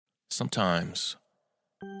Sometimes,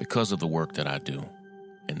 because of the work that I do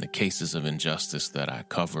and the cases of injustice that I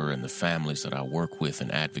cover and the families that I work with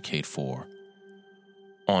and advocate for,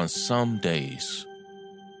 on some days,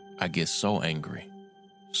 I get so angry,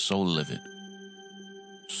 so livid,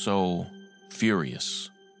 so furious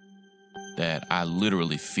that I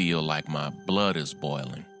literally feel like my blood is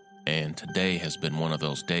boiling. And today has been one of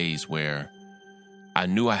those days where I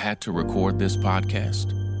knew I had to record this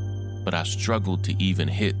podcast, but I struggled to even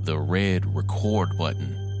hit the red record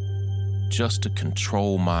button just to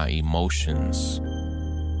control my emotions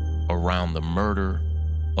around the murder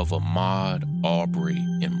of Ahmaud Arbery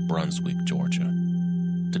in Brunswick, Georgia.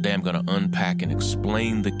 Today I'm going to unpack and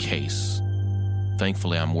explain the case.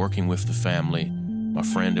 Thankfully, I'm working with the family. My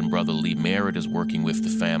friend and brother Lee Merritt is working with the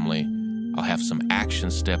family. I'll have some action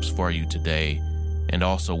steps for you today, and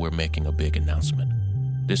also we're making a big announcement.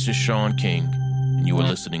 This is Sean King, and you are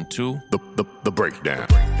listening to The Breakdown.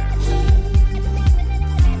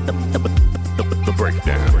 The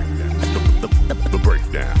Breakdown. The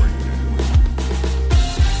Breakdown.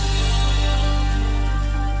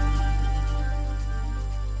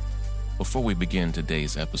 Before we begin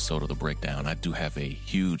today's episode of The Breakdown, I do have a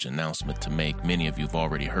huge announcement to make. Many of you have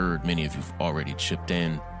already heard, many of you have already chipped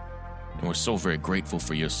in, and we're so very grateful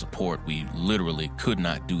for your support. We literally could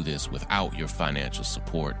not do this without your financial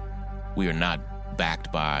support. We are not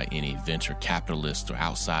backed by any venture capitalists or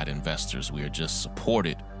outside investors. We are just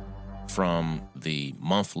supported from the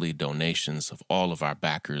monthly donations of all of our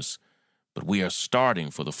backers. But we are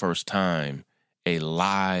starting for the first time a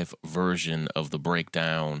live version of The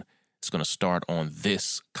Breakdown. It's going to start on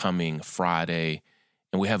this coming Friday.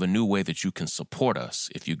 And we have a new way that you can support us.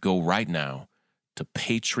 If you go right now to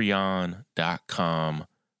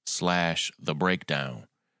patreon.com/thebreakdown,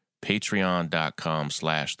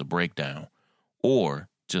 patreon.com/thebreakdown, or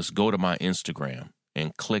just go to my Instagram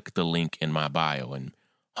and click the link in my bio. And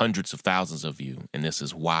hundreds of thousands of you, and this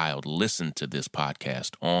is wild, listen to this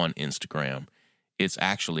podcast on Instagram. It's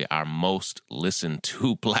actually our most listened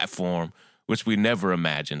to platform, which we never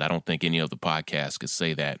imagined. I don't think any other podcast could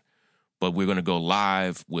say that. But we're going to go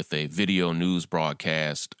live with a video news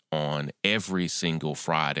broadcast on every single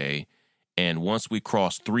Friday. And once we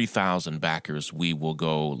cross 3,000 backers, we will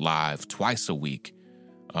go live twice a week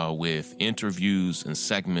with interviews and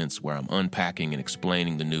segments where I'm unpacking and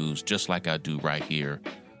explaining the news just like I do right here.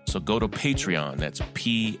 So go to Patreon. That's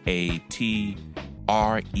Patreon,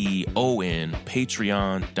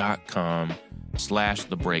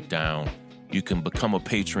 patreon.com/thebreakdown. You can become a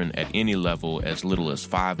patron at any level, as little as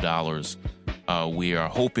 $5. We are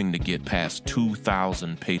hoping to get past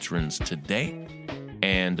 2,000 patrons today.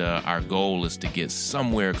 And our goal is to get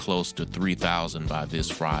somewhere close to 3,000 by this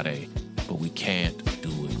Friday. But we can't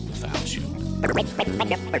do it without you.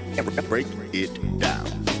 Break it down.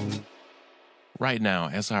 Right now,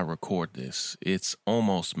 as I record this, it's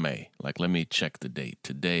almost May. Let me check the date.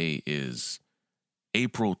 Today is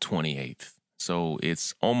April 28th. So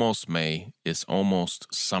it's almost May. It's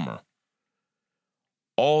almost summer.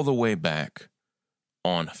 All the way back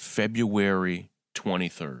on February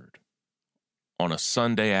 23rd, on a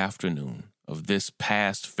Sunday afternoon of this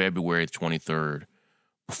past February 23rd,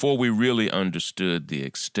 before we really understood the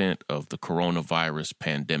extent of the coronavirus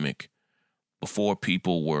pandemic, before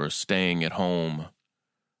people were staying at home,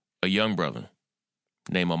 a young brother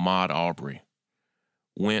named Ahmaud Arbery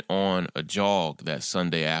went on a jog that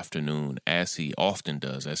Sunday afternoon, as he often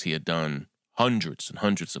does, as he had done hundreds and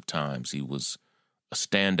hundreds of times. He was a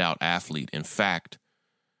standout athlete. In fact,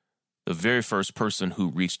 the very first person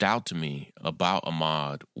who reached out to me about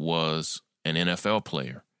Ahmaud was an NFL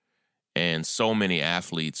player. And so many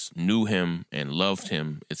athletes knew him and loved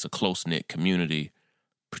him. It's a close-knit community,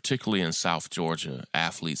 particularly in South Georgia.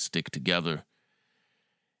 Athletes stick together.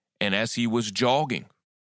 And as he was jogging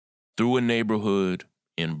through a neighborhood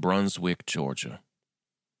in Brunswick, Georgia,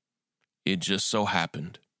 it just so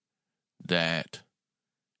happened that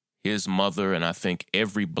his mother, and I think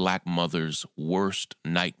every black mother's worst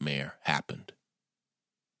nightmare, happened.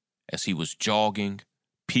 As he was jogging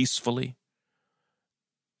peacefully,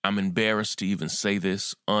 I'm embarrassed to even say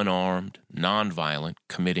this, unarmed, nonviolent,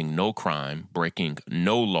 committing no crime, breaking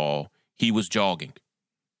no law, he was jogging.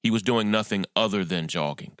 He was doing nothing other than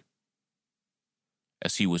jogging.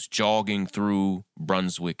 As he was jogging through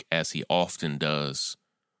Brunswick, as he often does,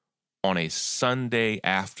 on a Sunday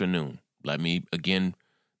afternoon, let me again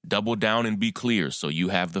double down and be clear so you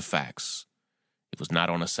have the facts. It was not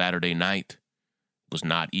on a Saturday night. It was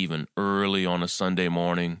not even early on a Sunday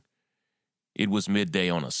morning. It was midday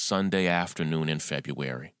on a Sunday afternoon in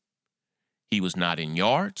February. He was not in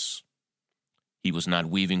yards. He was not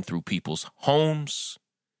weaving through people's homes.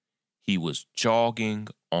 He was jogging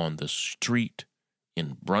on the street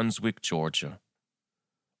in Brunswick, Georgia,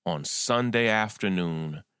 on Sunday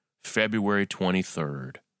afternoon, February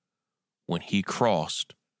 23rd, when he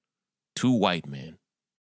crossed two white men,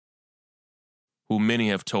 who many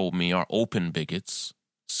have told me are open bigots.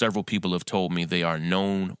 Several people have told me they are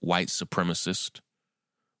known white supremacists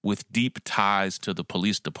with deep ties to the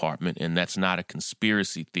police department, and that's not a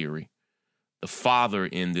conspiracy theory. The father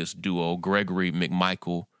in this duo, Gregory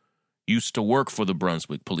McMichael, used to work for the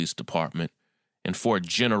Brunswick Police Department and for a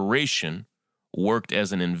generation worked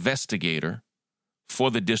as an investigator for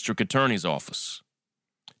the district attorney's office,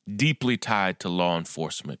 deeply tied to law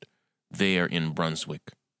enforcement there in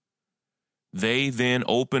Brunswick. They then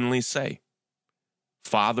openly say,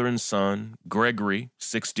 father and son, Gregory,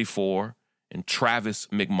 64, and Travis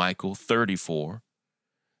McMichael, 34,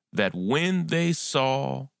 that when they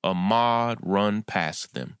saw Ahmaud run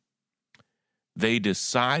past them, they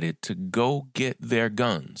decided to go get their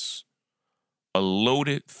guns, a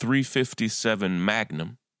loaded .357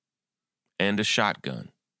 Magnum and a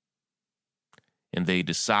shotgun. And they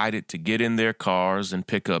decided to get in their cars and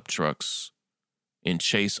pickup trucks and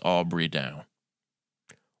chase Aubrey down.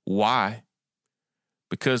 Why?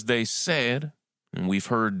 Because they said, and we've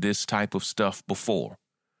heard this type of stuff before,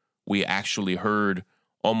 we actually heard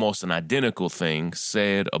almost an identical thing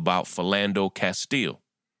said about Philando Castile.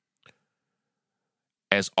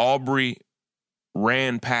 As Aubrey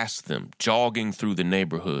ran past them, jogging through the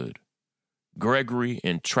neighborhood, Gregory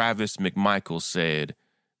and Travis McMichael said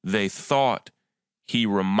they thought he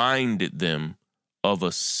reminded them of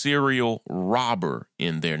a serial robber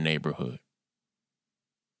in their neighborhood.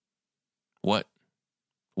 What?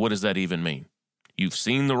 What does that even mean? You've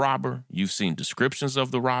seen the robber. You've seen descriptions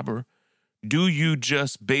of the robber. Do you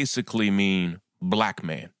just basically mean black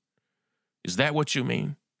man? Is that what you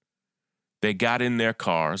mean? They got in their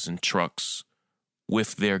cars and trucks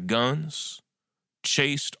with their guns,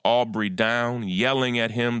 chased Aubrey down, yelling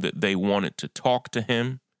at him that they wanted to talk to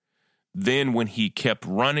him. Then when he kept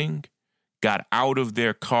running, got out of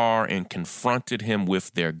their car and confronted him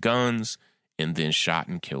with their guns and then shot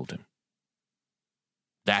and killed him.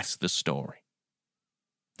 That's the story.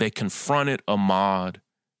 They confronted Ahmaud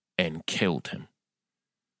and killed him.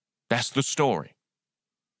 That's the story.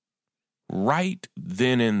 Right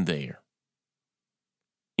then and there,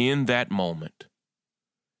 in that moment,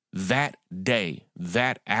 that day,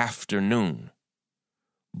 that afternoon,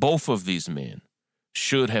 both of these men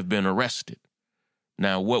should have been arrested.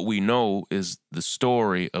 Now, what we know is the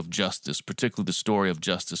story of justice, particularly the story of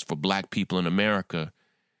justice for black people in America,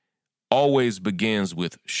 always begins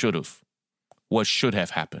with should have. What should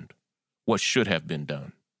have happened? What should have been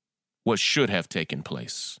done? What should have taken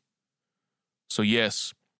place? So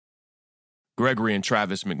yes, Gregory and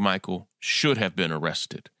Travis McMichael should have been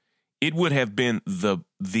arrested. It would have been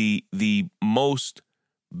the most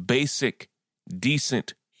basic,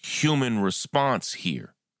 decent human response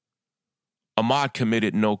here. Ahmaud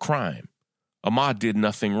committed no crime. Ahmaud did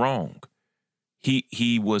nothing wrong.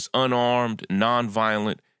 He was unarmed,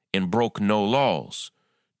 nonviolent, and broke no laws.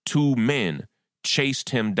 Two men chased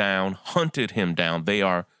him down, hunted him down. They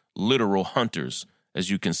are literal hunters, as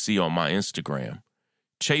you can see on my Instagram.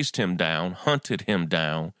 Chased him down, hunted him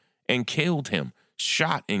down, and killed him,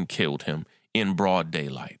 shot and killed him in broad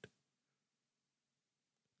daylight.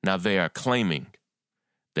 Now they are claiming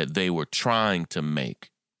that they were trying to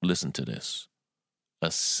make, listen to this,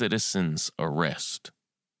 a citizen's arrest.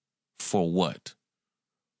 For what?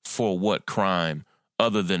 For what crime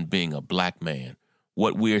other than being a black man?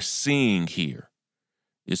 What we're seeing here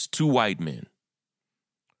is two white men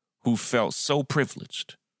who felt so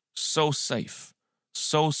privileged, so safe,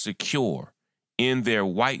 so secure in their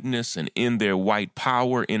whiteness and in their white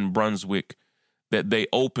power in Brunswick that they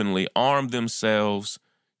openly armed themselves,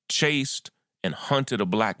 chased and hunted a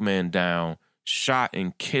black man down, shot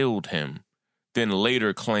and killed him, then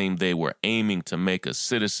later claimed they were aiming to make a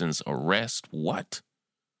citizen's arrest. What?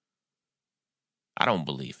 I don't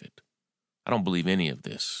believe it. I don't believe any of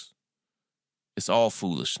this. It's all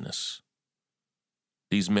foolishness.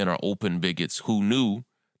 These men are open bigots who knew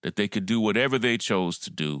that they could do whatever they chose to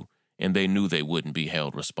do, and they knew they wouldn't be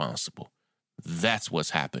held responsible. That's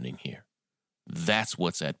what's happening here. That's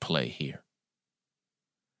what's at play here.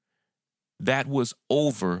 That was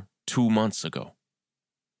over 2 months ago.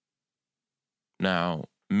 Now,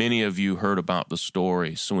 many of you heard about the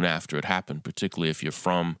story soon after it happened, particularly if you're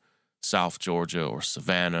from South Georgia or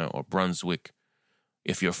Savannah or Brunswick.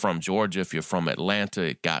 If you're from Georgia, if you're from Atlanta,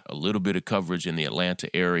 it got a little bit of coverage in the Atlanta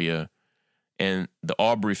area. And the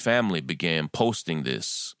Aubrey family began posting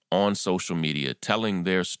this on social media telling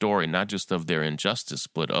their story, not just of their injustice,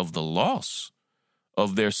 but of the loss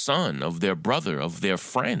of their son, of their brother, of their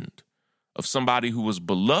friend, of somebody who was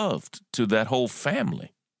beloved to that whole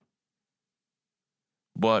family.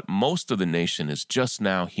 But most of the nation is just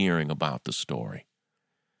now hearing about the story.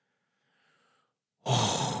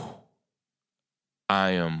 I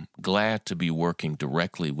am glad to be working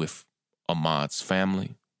directly with Ahmaud's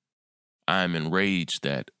family. I'm enraged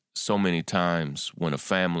that so many times when a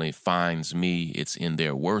family finds me, it's in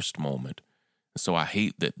their worst moment. So I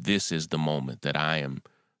hate that this is the moment that I am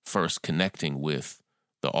first connecting with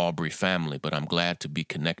the Aubrey family, but I'm glad to be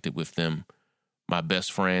connected with them. My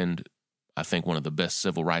best friend, I think one of the best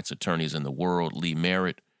civil rights attorneys in the world, Lee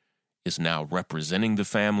Merritt, is now representing the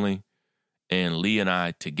family. And Lee and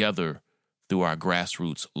I together, through our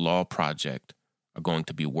grassroots law project, are going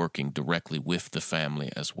to be working directly with the family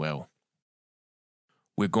as well.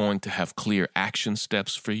 We're going to have clear action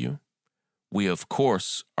steps for you. We, of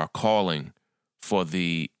course, are calling for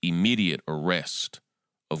the immediate arrest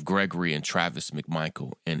of Gregory and Travis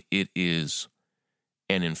McMichael, and it is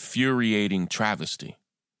an infuriating travesty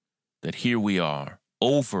that here we are,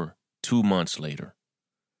 over 2 months later,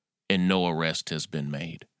 and no arrest has been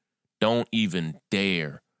made. Don't even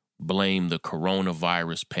dare blame the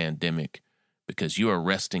coronavirus pandemic because you're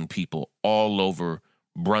arresting people all over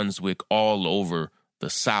Brunswick, all over the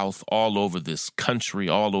South, all over this country,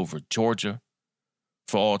 all over Georgia,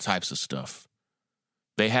 for all types of stuff.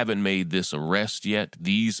 They haven't made these arrests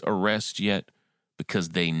yet, because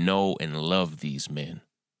they know and love these men.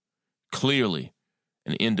 Clearly,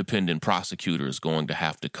 an independent prosecutor is going to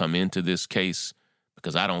have to come into this case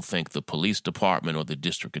because I don't think the police department or the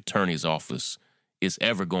district attorney's office is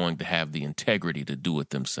ever going to have the integrity to do it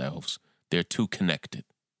themselves. They're too connected.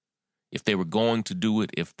 If they were going to do it,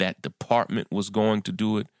 if that department was going to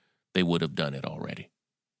do it, they would have done it already.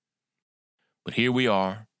 But here we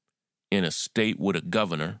are in a state with a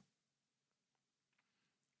governor.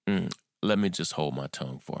 Let me just hold my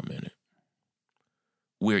tongue for a minute.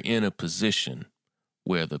 We're in a position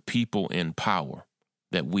where the people in power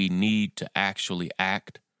that we need to actually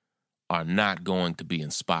act are not going to be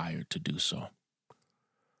inspired to do so.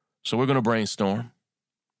 So we're going to brainstorm.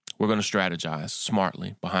 We're going to strategize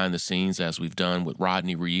smartly behind the scenes as we've done with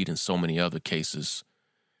Rodney Reed and so many other cases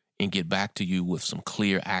and get back to you with some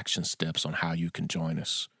clear action steps on how you can join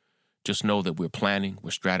us. Just know that we're planning, we're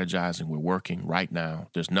strategizing, we're working right now.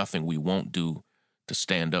 There's nothing we won't do to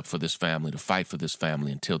stand up for this family, to fight for this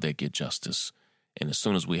family until they get justice. And as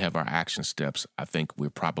soon as we have our action steps, I think we're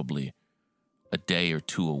probably a day or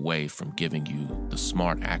two away from giving you the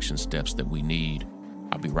smart action steps that we need.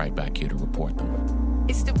 I'll be right back here to report them.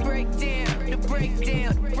 It's the breakdown, the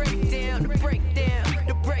breakdown, the breakdown, the breakdown,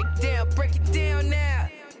 the breakdown, break it down now.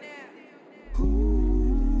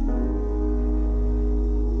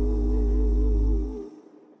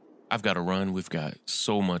 I've got to run. We've got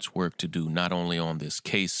so much work to do, not only on this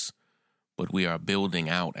case, but we are building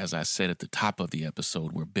out, as I said at the top of the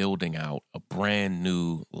episode, we're building out a brand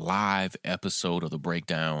new live episode of The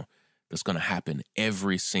Breakdown that's going to happen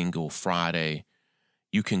every single Friday.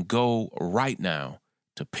 You can go right now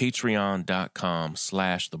to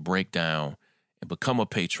patreon.com/thebreakdown and become a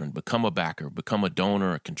patron, become a backer, become a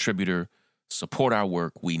donor, a contributor, support our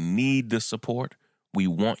work. We need the support. We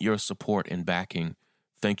want your support and backing.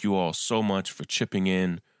 Thank you all so much for chipping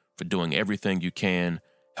in, for doing everything you can.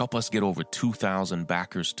 Help us get over 2,000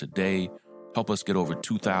 backers today. Help us get over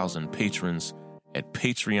 2,000 patrons at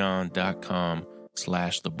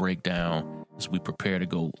patreon.com/thebreakdown as we prepare to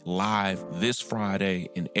go live this Friday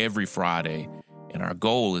and every Friday. And our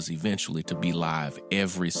goal is eventually to be live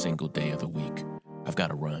every single day of the week. I've got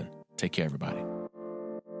to run. Take care, everybody.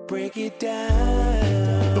 Break it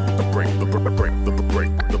down. The breakdown. The breakdown. The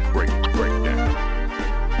breakdown. The breakdown.